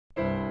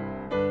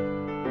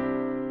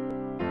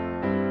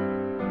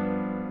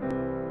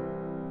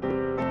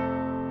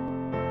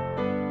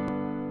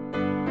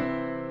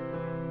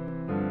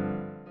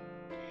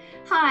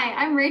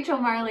I'm Rachel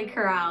Marley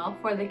Corral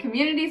for the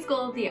Community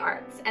School of the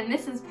Arts, and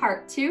this is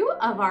part 2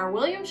 of our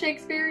William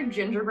Shakespeare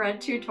gingerbread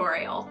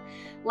tutorial.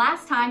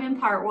 Last time in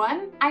part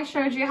 1, I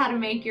showed you how to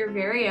make your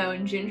very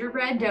own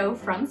gingerbread dough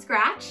from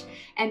scratch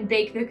and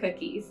bake the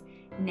cookies.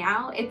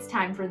 Now it's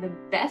time for the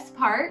best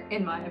part,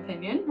 in my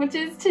opinion, which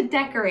is to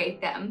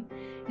decorate them.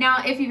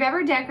 Now, if you've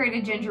ever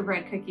decorated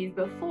gingerbread cookies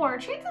before,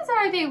 chances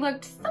are they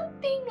looked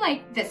something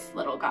like this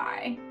little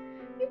guy.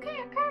 You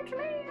can't catch me,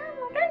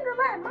 I'm a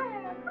gingerbread man.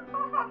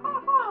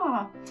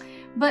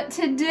 But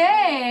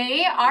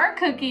today, our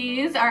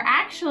cookies are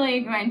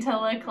actually going to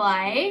look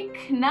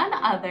like none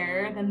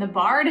other than the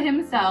bard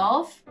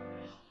himself,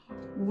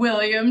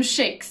 William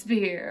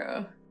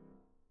Shakespeare.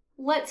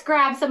 Let's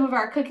grab some of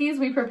our cookies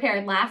we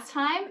prepared last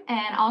time,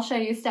 and I'll show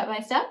you step by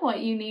step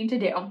what you need to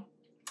do.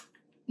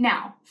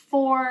 Now,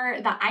 for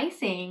the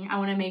icing, I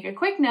want to make a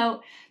quick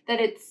note that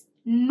it's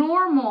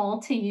normal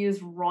to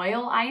use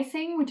royal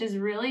icing, which is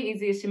really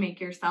easy to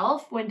make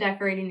yourself when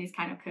decorating these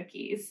kind of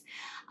cookies.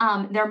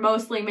 They're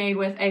mostly made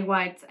with egg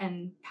whites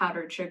and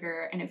powdered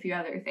sugar and a few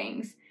other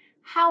things.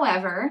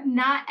 However,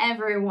 not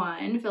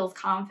everyone feels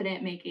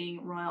confident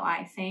making royal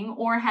icing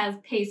or has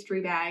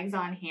pastry bags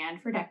on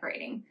hand for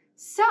decorating.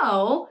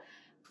 So,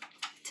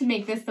 to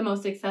make this the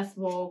most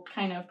accessible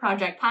kind of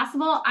project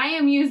possible, I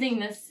am using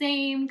the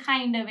same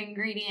kind of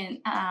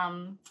ingredient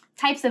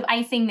types of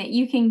icing that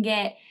you can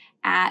get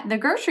at the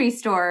grocery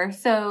store.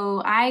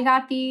 So I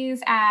got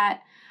these at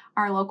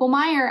our local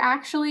Meijer,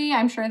 actually.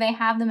 I'm sure they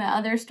have them at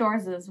other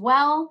stores as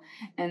well.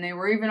 And they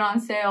were even on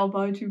sale,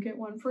 buy 2 get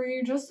 1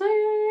 free, just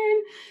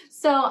saying.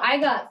 So I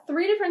got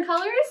 3 different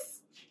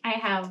colors. I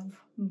have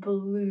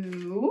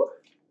blue,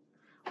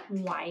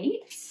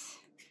 white,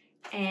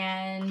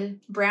 and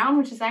brown,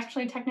 which is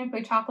actually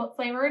technically chocolate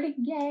flavored,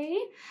 yay.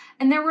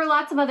 And there were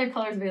lots of other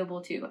colors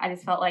available too. I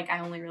just felt like I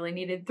only really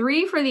needed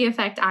 3 for the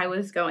effect I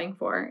was going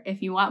for.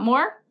 If you want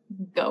more,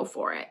 go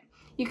for it.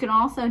 You can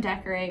also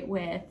decorate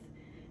with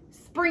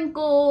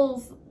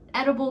sprinkles,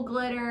 edible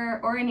glitter,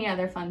 or any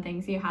other fun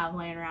things you have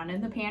laying around in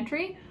the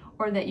pantry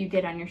or that you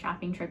get on your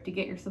shopping trip to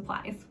get your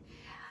supplies.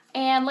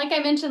 And like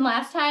I mentioned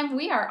last time,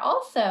 we are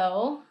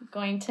also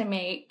going to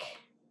make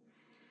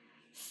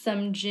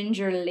some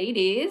ginger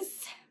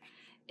ladies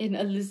in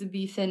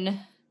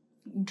Elizabethan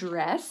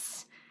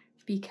dress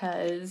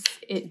because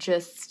it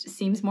just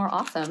seems more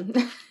awesome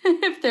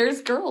if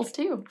there's girls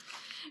too.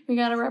 We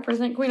gotta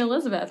represent Queen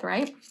Elizabeth,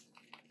 right?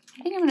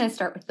 I think I'm gonna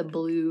start with the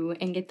blue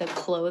and get the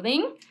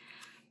clothing.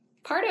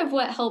 Part of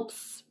what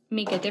helps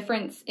make a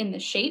difference in the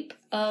shape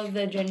of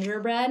the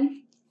gingerbread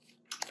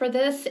for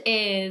this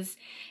is,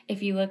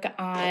 if you look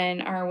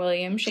on our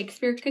William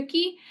Shakespeare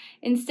cookie,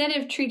 instead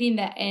of treating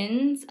the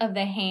ends of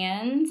the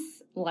hands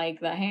like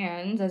the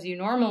hands as you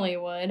normally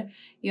would,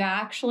 you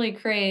actually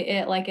create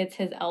it like it's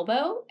his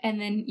elbow, and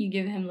then you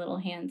give him little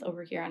hands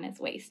over here on his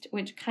waist,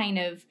 which kind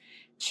of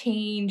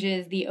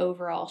changes the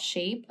overall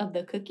shape of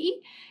the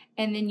cookie.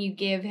 And then you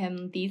give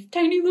him these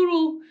tiny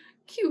little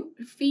cute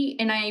feet,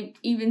 and I've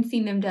even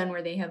seen them done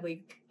where they have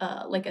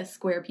like a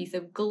square piece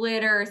of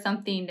glitter or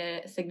something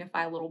to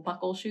signify little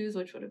buckle shoes,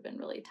 which would have been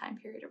really time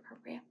period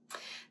appropriate.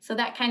 So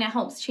that kind of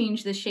helps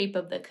change the shape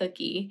of the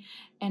cookie.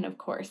 And of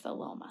course, a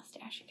little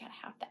mustache, you gotta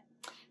have that.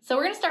 So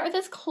we're gonna start with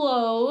his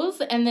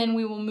clothes, and then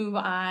we will move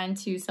on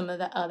to some of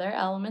the other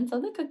elements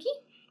of the cookie.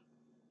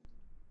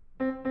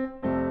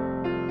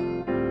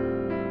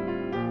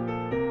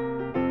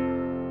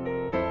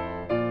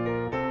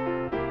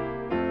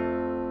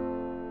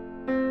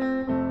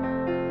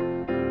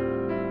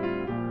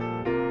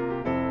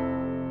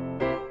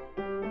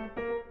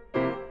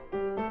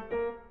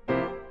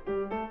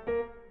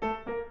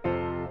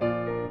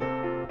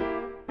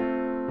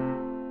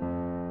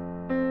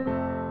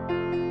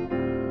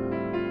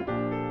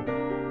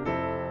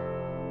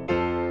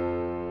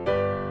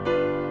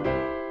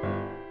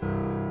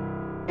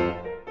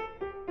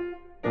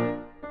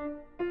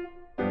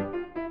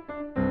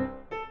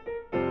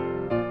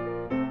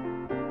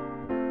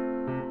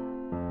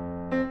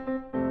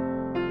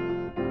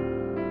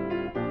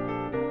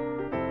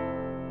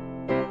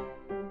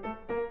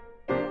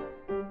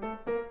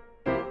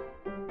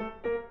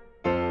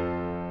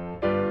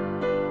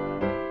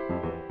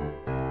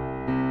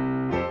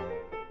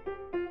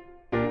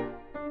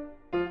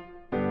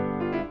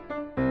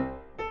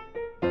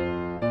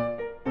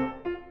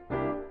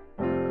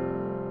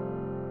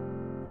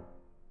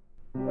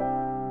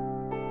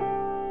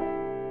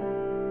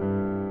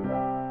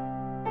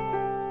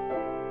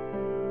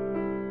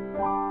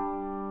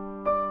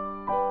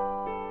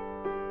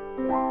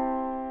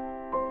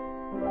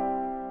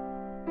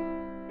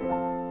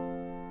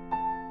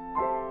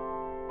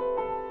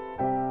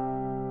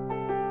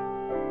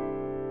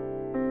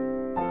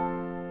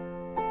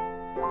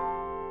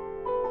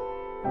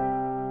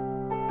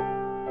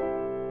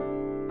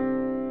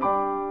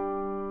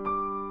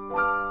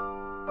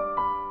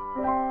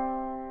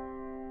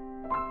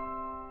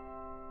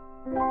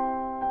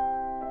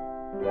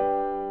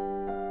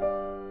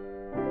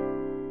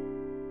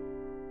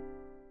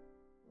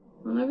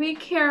 be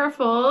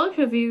careful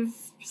because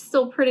he's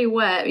still pretty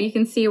wet. You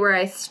can see where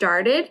I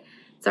started.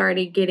 It's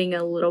already getting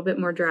a little bit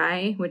more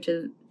dry, which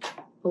is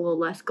a little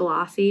less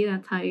glossy.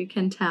 That's how you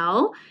can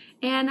tell.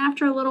 And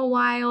after a little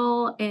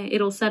while,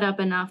 it'll set up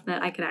enough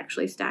that I could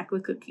actually stack the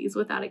cookies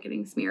without it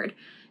getting smeared.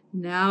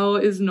 Now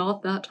is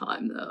not that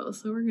time though.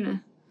 So we're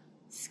gonna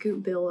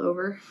scoot Bill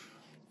over.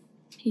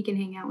 He can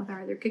hang out with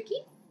our other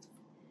cookie.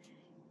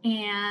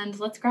 And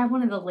let's grab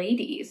one of the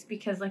ladies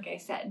because like I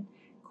said,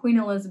 Queen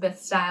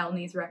Elizabeth style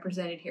needs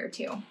represented here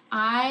too.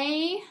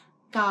 I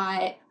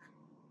got,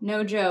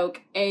 no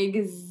joke,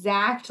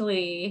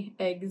 exactly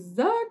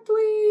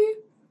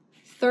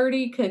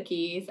 30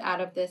 cookies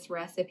out of this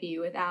recipe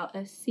without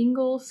a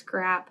single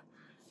scrap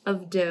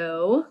of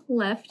dough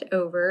left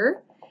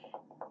over.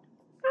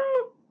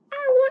 Oh,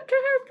 I want to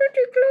have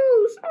pretty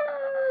clothes.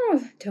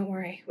 Oh, don't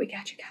worry, we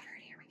got you covered.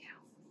 Here we go.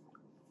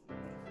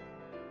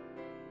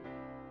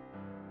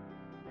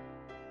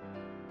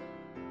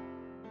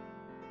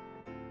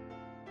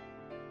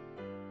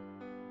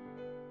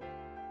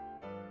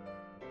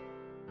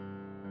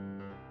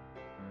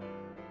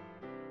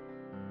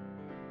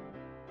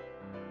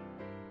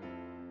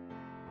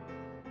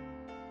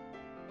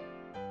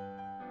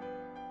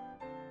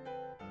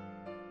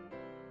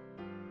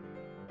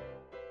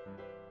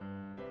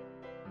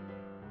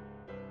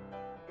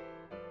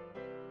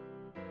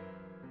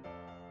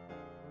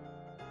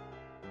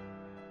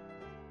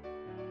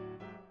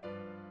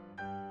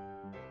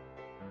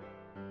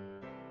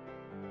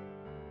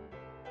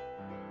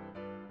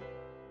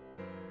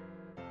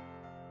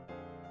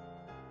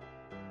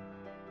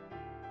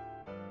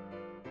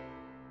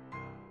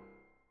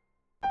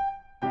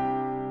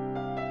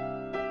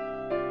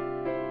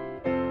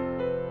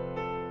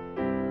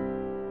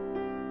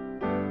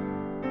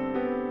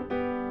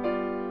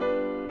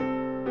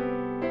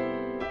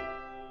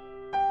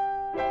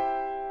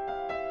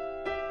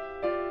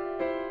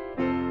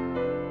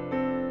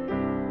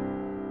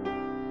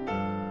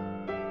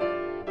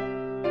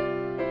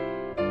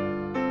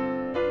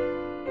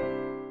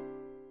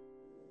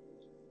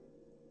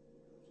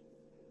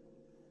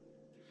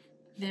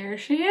 There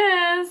she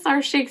is,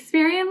 our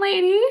Shakespearean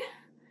lady.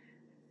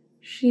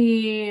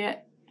 She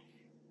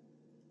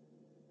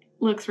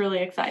looks really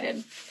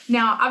excited.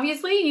 Now,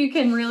 obviously, you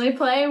can really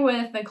play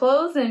with the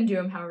clothes and do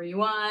them however you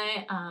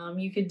want.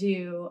 You could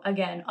do,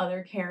 again,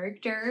 other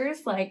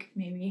characters, like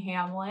maybe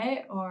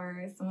Hamlet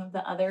or some of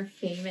the other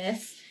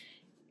famous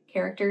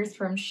characters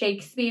from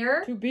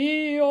Shakespeare. To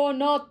be or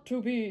not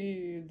to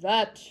be,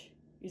 that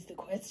is the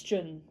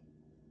question.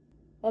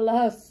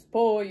 Alas,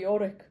 poor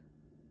Yorick.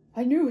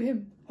 I knew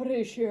him,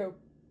 Horatio.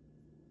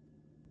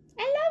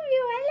 I love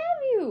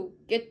you.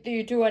 Get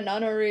thee to a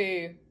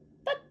nunnery.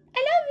 But I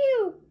love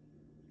you.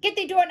 Get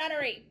thee to a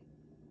nunnery.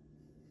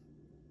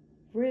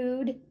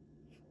 Rude.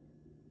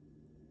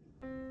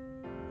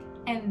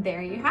 And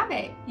there you have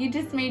it. You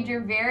just made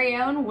your very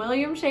own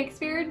William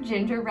Shakespeare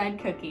gingerbread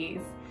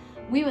cookies.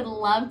 We would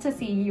love to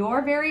see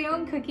your very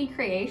own cookie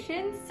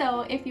creations,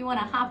 so if you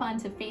want to hop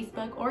onto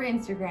Facebook or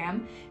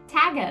Instagram,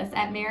 tag us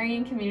at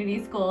Marion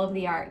Community School of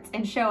the Arts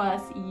and show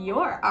us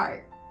your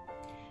art.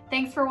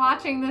 Thanks for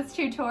watching this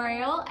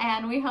tutorial,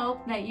 and we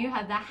hope that you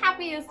have the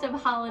happiest of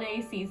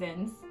holiday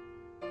seasons.